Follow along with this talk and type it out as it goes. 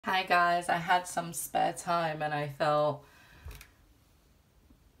Hi guys, I had some spare time and I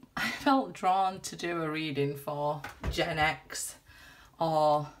felt drawn to do a reading for Gen X,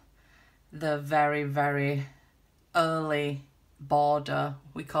 or the very, very early border,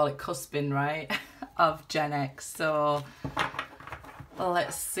 we call it cusping, right, of Gen X. So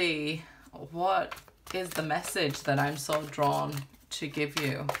let's see, what is the message that I'm so drawn to give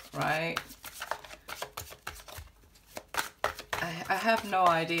you, right? I have no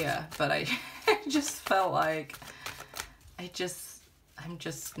idea, but I just felt like I just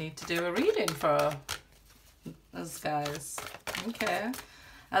need to do a reading for us guys. Okay,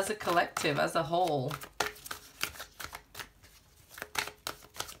 as a collective, as a whole.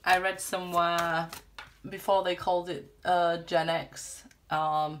 I read somewhere before they called it Gen X,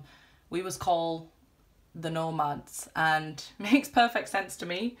 we was called the nomads, and makes perfect sense to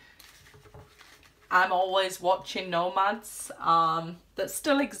me. I'm always watching nomads that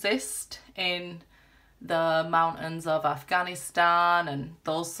still exist in the mountains of Afghanistan and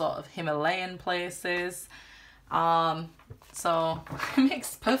those sort of Himalayan places. So it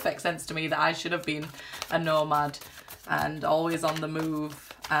makes perfect sense to me that I should have been a nomad and always on the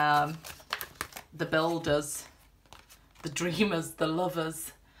move. The builders, the dreamers, the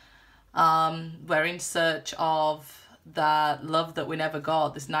lovers. We're in search of that love that we never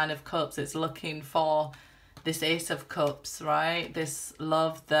got. This Nine of Cups, it's looking for this Ace of Cups, right? This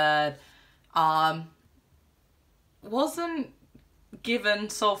love that wasn't given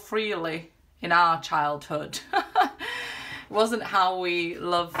so freely in our childhood. Wasn't how we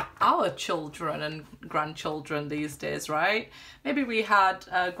love our children and grandchildren these days, right? Maybe we had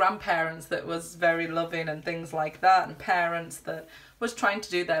grandparents that was very loving and things like that, and parents that was trying to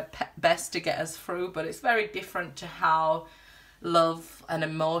do their best to get us through, but it's very different to how love and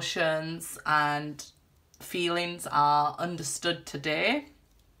emotions and feelings are understood today.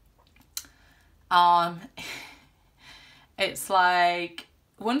 It's like,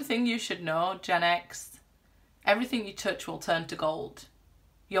 one thing you should know, Gen X, everything you touch will turn to gold.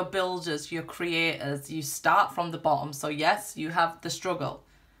 You're builders, you're creators, you start from the bottom. So yes, you have the struggle,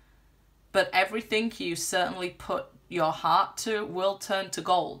 but everything you certainly put your heart to will turn to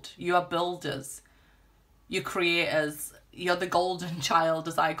gold. You are builders, you're creators, you're the golden child,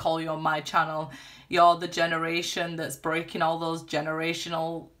 as I call you on my channel. You're the generation that's breaking all those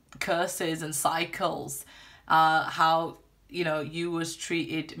generational curses and cycles. How, you know, you was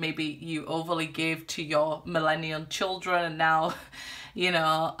treated, maybe you overly gave to your millennial children, and now, you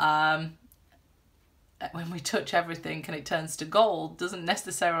know, when we touch everything and it turns to gold, doesn't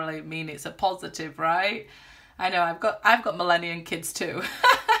necessarily mean it's a positive, right? I know I've got millennial kids too.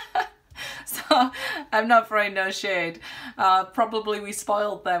 So I'm not throwing no shade. Probably we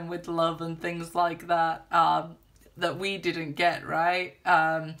spoiled them with love and things like that, that we didn't get, right?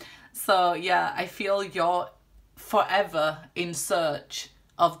 So yeah, I feel you're forever in search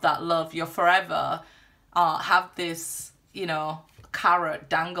of that love. You're forever have this, you know, carrot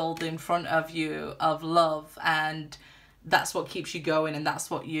dangled in front of you of love, and that's what keeps you going, and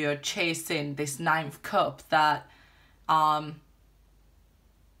that's what you're chasing, this ninth cup, that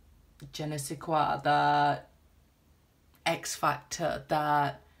je ne sais quoi, that X factor,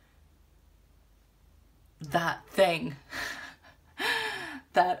 that thing,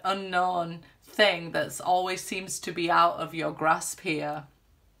 that unknown thing that's always seems to be out of your grasp here.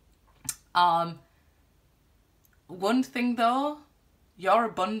 One thing though, you're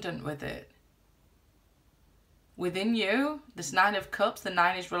abundant with it. Within you, this Nine of Cups, the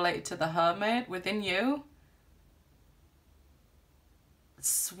 9 is related to the Hermit. Within you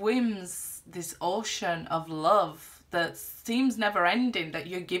swims this ocean of love that seems never ending, that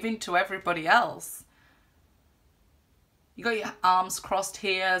you're giving to everybody else. You got your arms crossed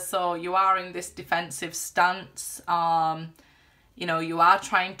here, so you are in this defensive stance. You know, you are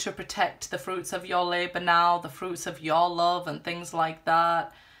trying to protect the fruits of your labor now, the fruits of your love and things like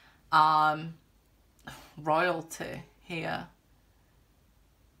that. Royalty here.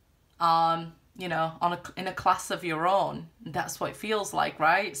 You know, in a class of your own. That's what it feels like,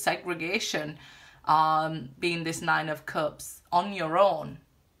 right? Segregation, being this Nine of Cups, on your own.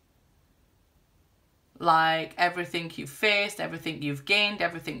 Like, everything you've faced, everything you've gained,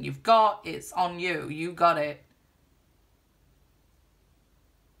 everything you've got, it's on you. You got it.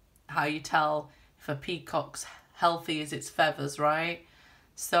 How you tell if a peacock's healthy is its feathers, right?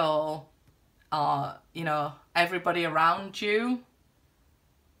 So, you know, everybody around you,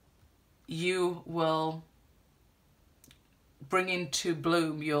 you will bring into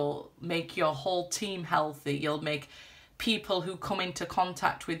bloom. You'll make your whole team healthy. You'll make people who come into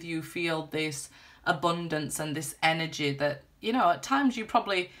contact with you feel this abundance and this energy that you know, at times you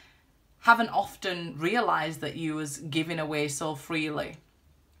probably haven't often realized that you was giving away so freely.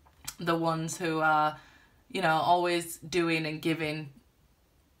 The ones who are, you know, always doing and giving.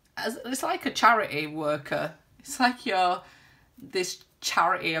 It's like a charity worker. It's like you're this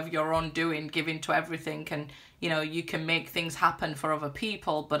charity of your own doing, giving to everything, and you know, you can make things happen for other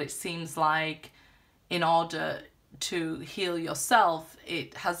people, but it seems like in order to heal yourself,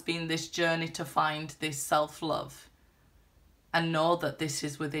 it has been this journey to find this self-love and know that this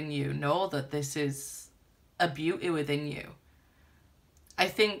is within you, know that this is a beauty within you. I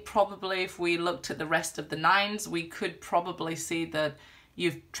think probably if we looked at the rest of the nines, we could probably see that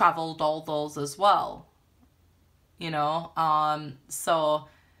you've traveled all those as well, you know. So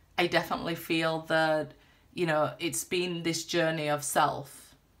I definitely feel that, you know, it's been this journey of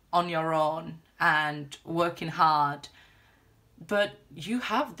self on your own and working hard, but you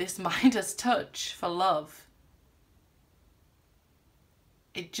have this Midas touch for love.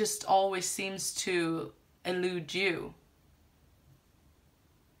 It just always seems to elude you.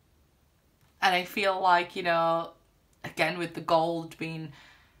 And I feel like, you know, again with the gold being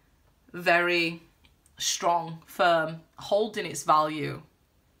very strong, firm, holding its value,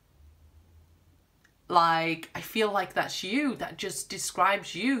 like, I feel like that's you. That just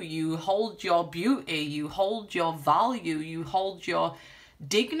describes you. You hold your beauty, you hold your value, you hold your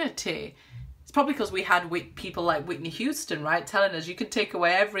dignity. It's probably because we had people like Whitney Houston, right, telling us you can take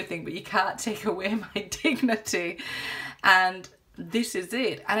away everything, but you can't take away my dignity. And this is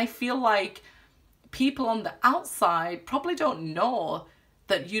it. And I feel like people on the outside probably don't know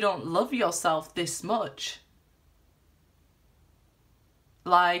that you don't love yourself this much.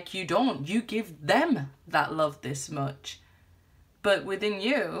 Like, you don't. You give them that love this much. But within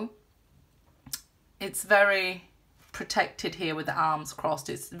you, it's very protected here with the arms crossed.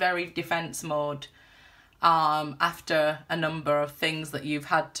 It's very defense mode after a number of things that you've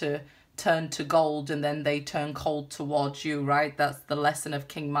had to turn to gold and then they turn cold towards you, right? That's the lesson of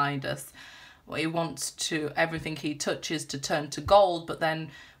King Midas. Well, he wants to, everything he touches to turn to gold, but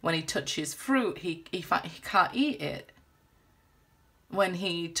then when he touches fruit, he can't eat it. When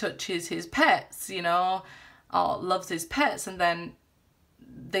he touches his pets, you know, or loves his pets, and then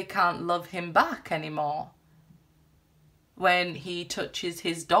they can't love him back anymore. When he touches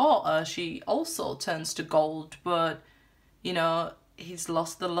his daughter, she also turns to gold, but, you know, he's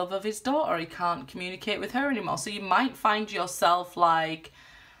lost the love of his daughter. He can't communicate with her anymore. So you might find yourself like,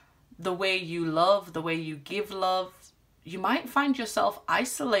 the way you love, the way you give love, you might find yourself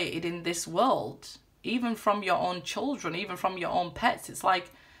isolated in this world. Even from your own children, even from your own pets. It's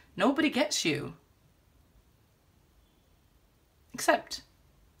like nobody gets you. Except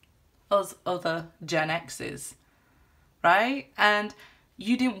us other Gen X's, right? And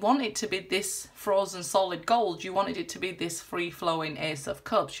you didn't want it to be this frozen solid gold. You wanted it to be this free-flowing Ace of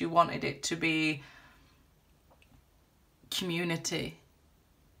Cups. You wanted it to be community.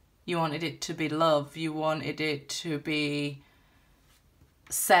 You wanted it to be love. You wanted it to be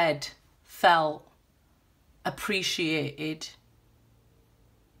said, felt, appreciated.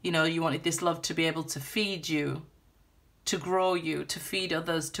 You know, you wanted this love to be able to feed you, to grow you, to feed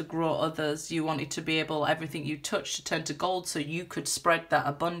others, to grow others. You wanted to be able, everything you touched to turn to gold so you could spread that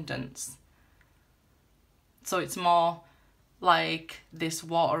abundance. So it's more like this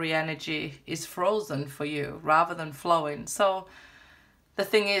watery energy is frozen for you rather than flowing. So the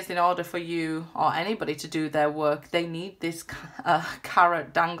thing is, in order for you or anybody to do their work, they need this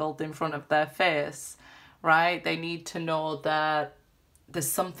carrot dangled in front of their face, right? They need to know that there's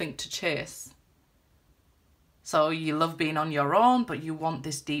something to chase. So you love being on your own, but you want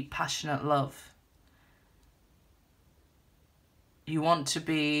this deep, passionate love. You want to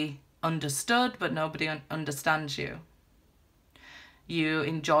be understood, but nobody understands you. You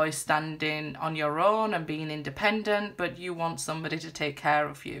enjoy standing on your own and being independent, but you want somebody to take care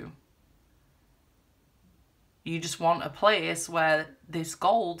of you. You just want a place where this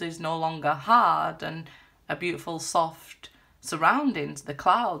gold is no longer hard and a beautiful, soft surroundings, the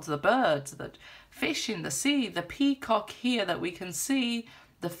clouds, the birds, the fish in the sea, the peacock here that we can see,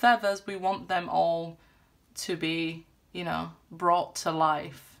 the feathers, we want them all to be, you know, brought to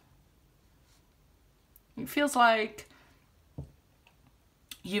life. It feels like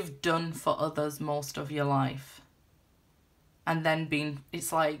you've done for others most of your life. And then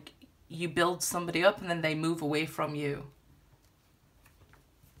it's like you build somebody up and then they move away from you.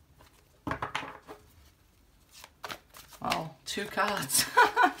 Well, 2 cards.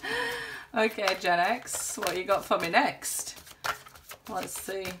 Okay, Gen X, what you got for me next? Let's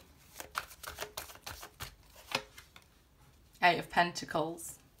see. 8 of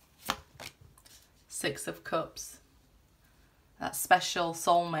Pentacles. 6 of Cups. that special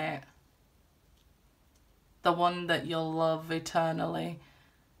soulmate, the one that you'll love eternally,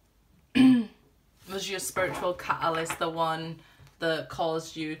 was your spiritual catalyst, the one that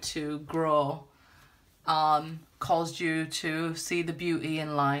caused you to grow, caused you to see the beauty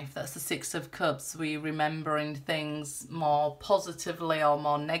in life. That's the Six of Cups. We remembering things more positively or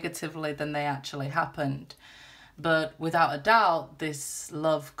more negatively than they actually happened. But without a doubt, this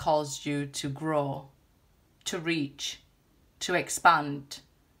love caused you to grow, to reach, to expand,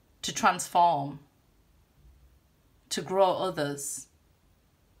 to transform, to grow others,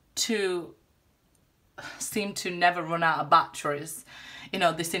 to seem to never run out of batteries. You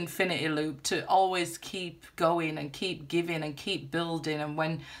know, this infinity loop, to always keep going and keep giving and keep building. And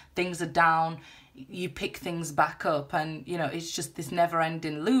when things are down, you pick things back up. And, you know, it's just this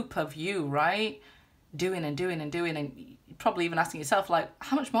never-ending loop of you, right? Doing and doing and doing. And probably even asking yourself, like,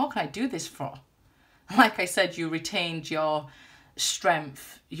 how much more can I do this for? Like I said, you retained your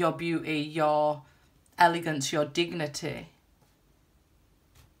strength, your beauty, your elegance, your dignity.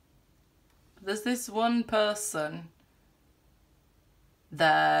 There's this one person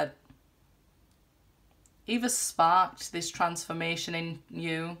that either sparked this transformation in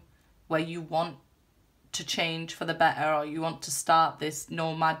you where you want to change for the better, or you want to start this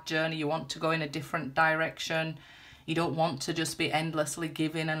nomad journey, you want to go in a different direction, you don't want to just be endlessly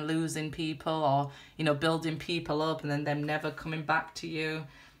giving and losing people, or, you know, building people up and then them never coming back to you.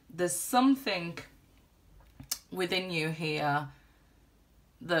 There's something within you here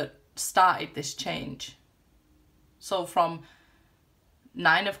that started this change. So from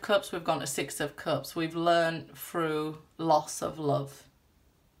Nine of Cups, we've gone to Six of Cups. We've learned through loss of love.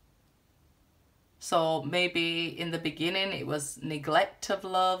 So maybe in the beginning it was neglect of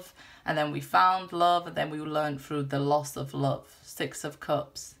love, and then we found love, and then we learned through the loss of love. Six of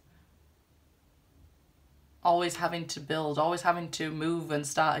Cups. Always having to build, always having to move and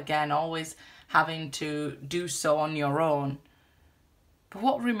start again, always having to do so on your own. But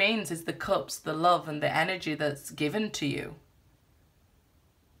what remains is the cups, the love and the energy that's given to you.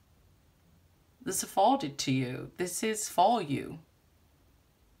 That's afforded to you. This is for you.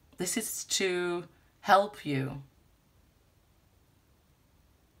 This is to help you.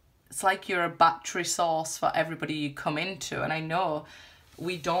 It's like you're a battery source for everybody you come into. And I know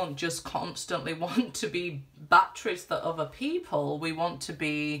we don't just constantly want to be batteries for other people. We want to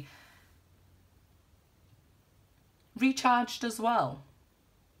be recharged as well.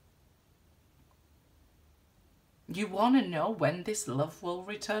 You want to know when this love will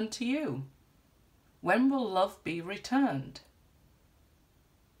return to you. When will love be returned?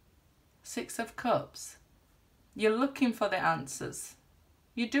 Six of Cups. You're looking for the answers.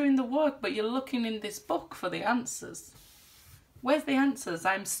 You're doing the work, but you're looking in this book for the answers. Where's the answers?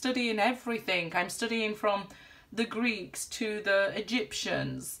 I'm studying everything. I'm studying from the Greeks to the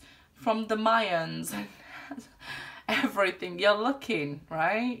Egyptians, from the Mayans, everything. You're looking,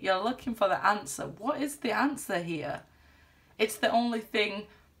 right? You're looking for the answer. What is the answer here? It's the only thing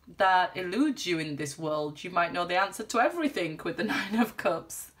that eludes you in this world. You might know the answer to everything with the Nine of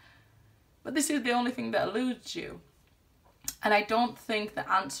Cups, but this is the only thing that eludes you. And I don't think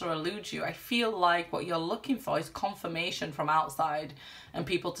the answer eludes you. I feel like what you're looking for is confirmation from outside and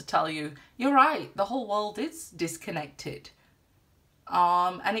people to tell you, you're right, the whole world is disconnected.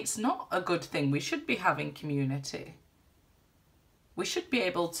 And it's not a good thing. We should be having community. We should be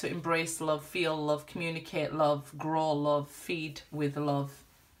able to embrace love, feel love, communicate love, grow love, feed with love.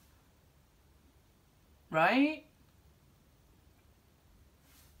 Right?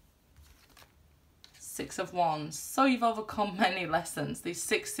 Six of Wands. So you've overcome many lessons. These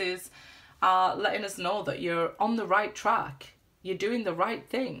sixes are letting us know that you're on the right track. You're doing the right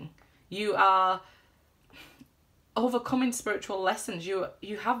thing. You are overcoming spiritual lessons. You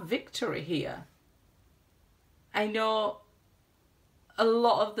have victory here. I know a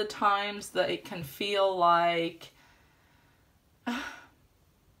lot of the times that it can feel like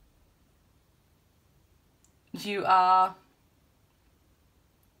you are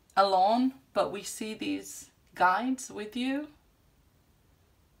alone, but we see these guides with you.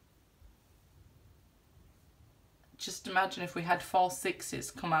 Just imagine if we had 4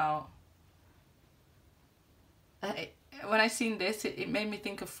 sixes come out. When I seen this, it made me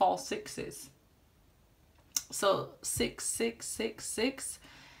think of 4 sixes. So 6, 6, 6, 6.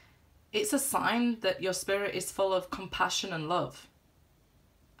 It's a sign that your spirit is full of compassion and love.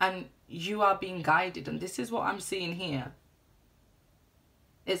 And you are being guided. And this is what I'm seeing here.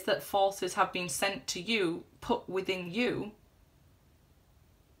 It's that forces have been sent to you, put within you.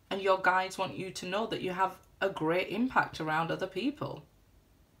 And your guides want you to know that you have a great impact around other people.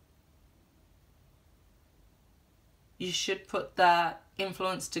 You should put that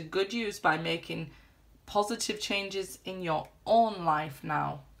influence to good use by making positive changes in your own life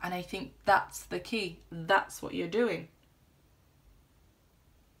now. And I think that's the key. That's what you're doing.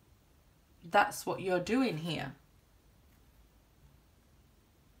 That's what you're doing here.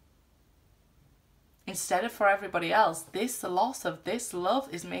 Instead of for everybody else, this loss of this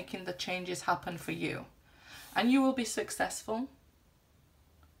love is making the changes happen for you. And you will be successful.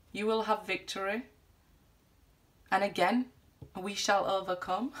 You will have victory. And again, we shall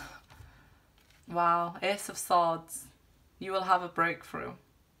overcome. Wow, Ace of Swords. You will have a breakthrough.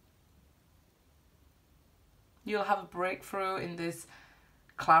 You'll have a breakthrough in this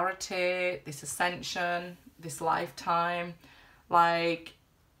clarity, this ascension, this lifetime. Like,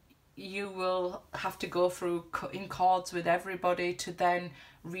 you will have to go through cutting cords with everybody to then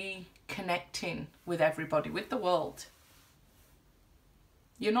reconnecting with everybody, with the world.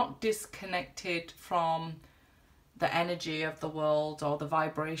 You're not disconnected from the energy of the world or the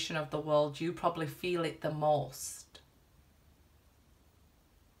vibration of the world. You probably feel it the most.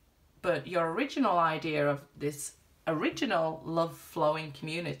 But your original idea of this original love-flowing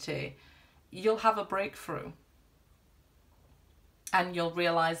community, you'll have a breakthrough. And you'll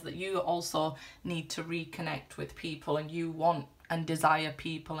realize that you also need to reconnect with people, and you want and desire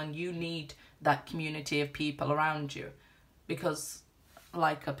people, and you need that community of people around you. Because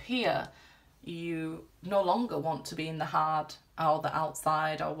like up here, you no longer want to be in the hard or the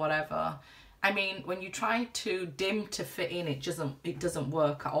outside or whatever. I mean, when you try to dim to fit in, it doesn't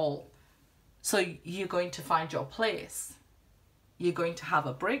work at all. So you're going to find your place. You're going to have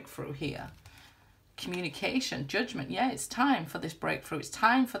a breakthrough here. Communication, judgment. Yeah, it's time for this breakthrough. It's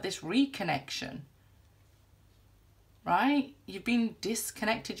time for this reconnection. Right? You've been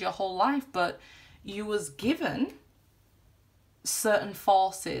disconnected your whole life, but you was given certain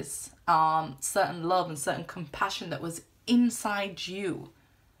forces, certain love and certain compassion that was inside you.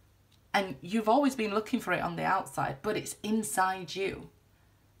 And you've always been looking for it on the outside, but it's inside you.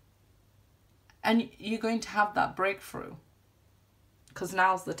 And you're going to have that breakthrough. Because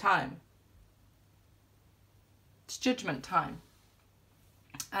now's the time. It's judgment time.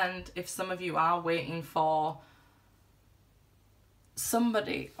 And if some of you are waiting for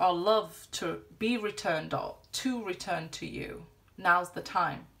somebody or love to be returned or to return to you, now's the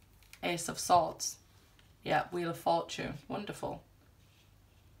time. Ace of Swords. Yeah, Wheel of Fortune. Wonderful.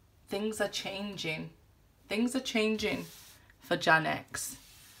 Things are changing. Things are changing for Gen X.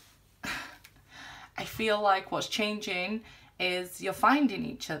 I feel like what's changing is you're finding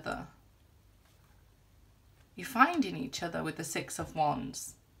each other. You're finding each other with the Six of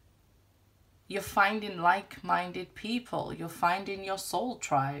Wands. You're finding like-minded people. You're finding your soul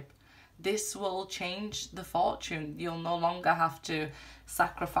tribe. This will change the fortune. You'll no longer have to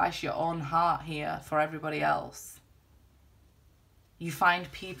sacrifice your own heart here for everybody else. You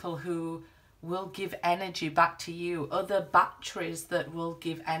find people who will give energy back to you. Other batteries that will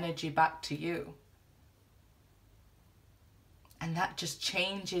give energy back to you. And that just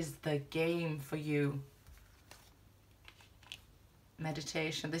changes the game for you.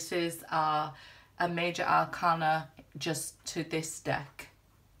 Meditation. This is a major arcana just to this deck.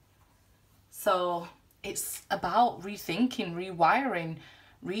 So it's about rethinking, rewiring,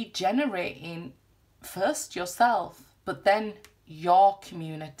 regenerating first yourself, but then your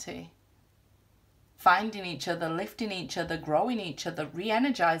community. Finding each other, lifting each other, growing each other,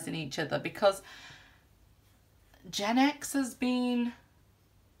 re-energizing each other, because Gen X has been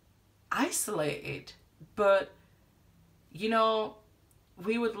isolated. But, you know,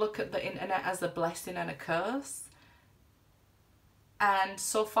 we would look at the internet as a blessing and a curse. And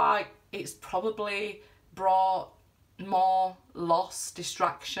so far, it's probably brought more loss,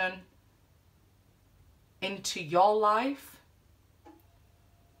 distraction into your life.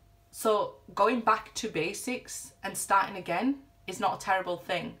 So going back to basics and starting again is not a terrible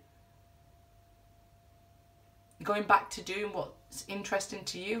thing. Going back to doing what's interesting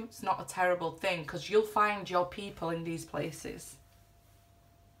to you, it's not a terrible thing, because you'll find your people in these places.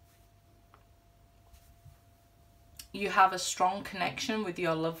 You have a strong connection with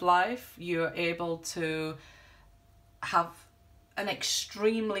your love life. You're able to have an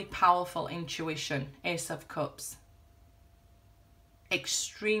extremely powerful intuition. Ace of Cups.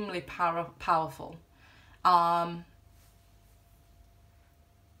 Extremely powerful. I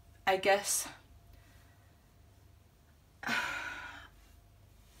guess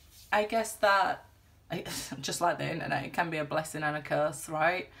that, just like the internet, it can be a blessing and a curse,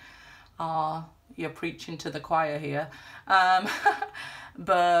 right? You're preaching to the choir here.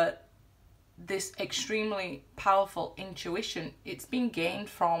 But this extremely powerful intuition, it's been gained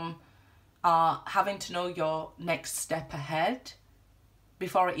from having to know your next step ahead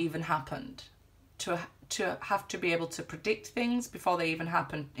before it even happened, to have to be able to predict things before they even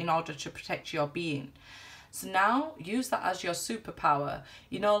happen in order to protect your being. So now use that as your superpower.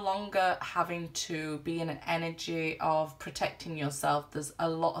 You're no longer having to be in an energy of protecting yourself. There's a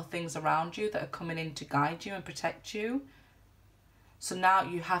lot of things around you that are coming in to guide you and protect you. So now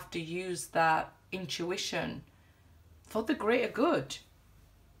you have to use that intuition for the greater good.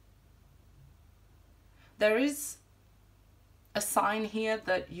 There is a sign here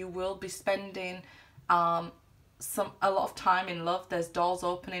that you will be spending a lot of time in love. There's doors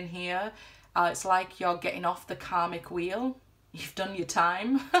opening here. It's like you're getting off the karmic wheel. You've done your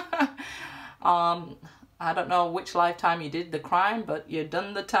time. I don't know which lifetime you did the crime, but you've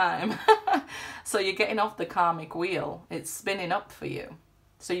done the time. So you're getting off the karmic wheel. It's spinning up for you.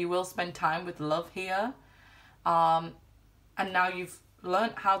 So you will spend time with love here. And now you've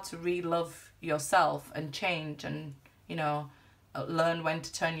learned how to re-love yourself and change and, you know, learn when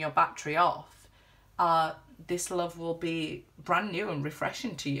to turn your battery off. This love will be brand new and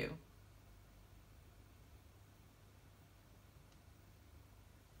refreshing to you.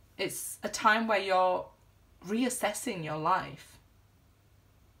 It's a time where you're reassessing your life.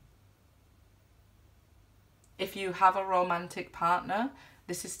 If you have a romantic partner,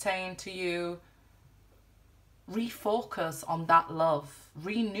 this is saying to you, refocus on that love,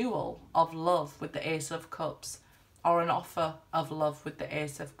 renewal of love with the Ace of Cups, or an offer of love with the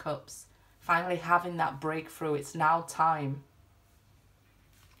Ace of Cups. Finally having that breakthrough. It's now time.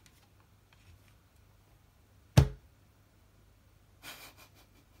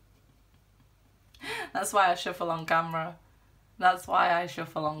 That's why I shuffle on camera. That's why I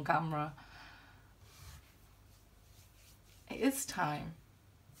shuffle on camera. It is time.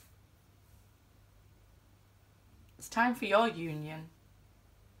 It's time for your union.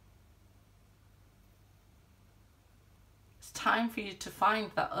 It's time for you to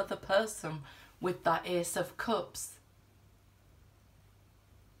find that other person with that Ace of Cups,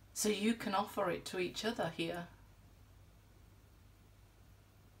 so you can offer it to each other here.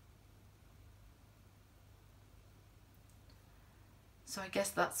 So I guess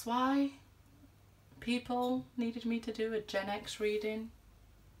that's why people needed me to do a Gen X reading.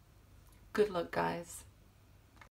 Good luck, guys.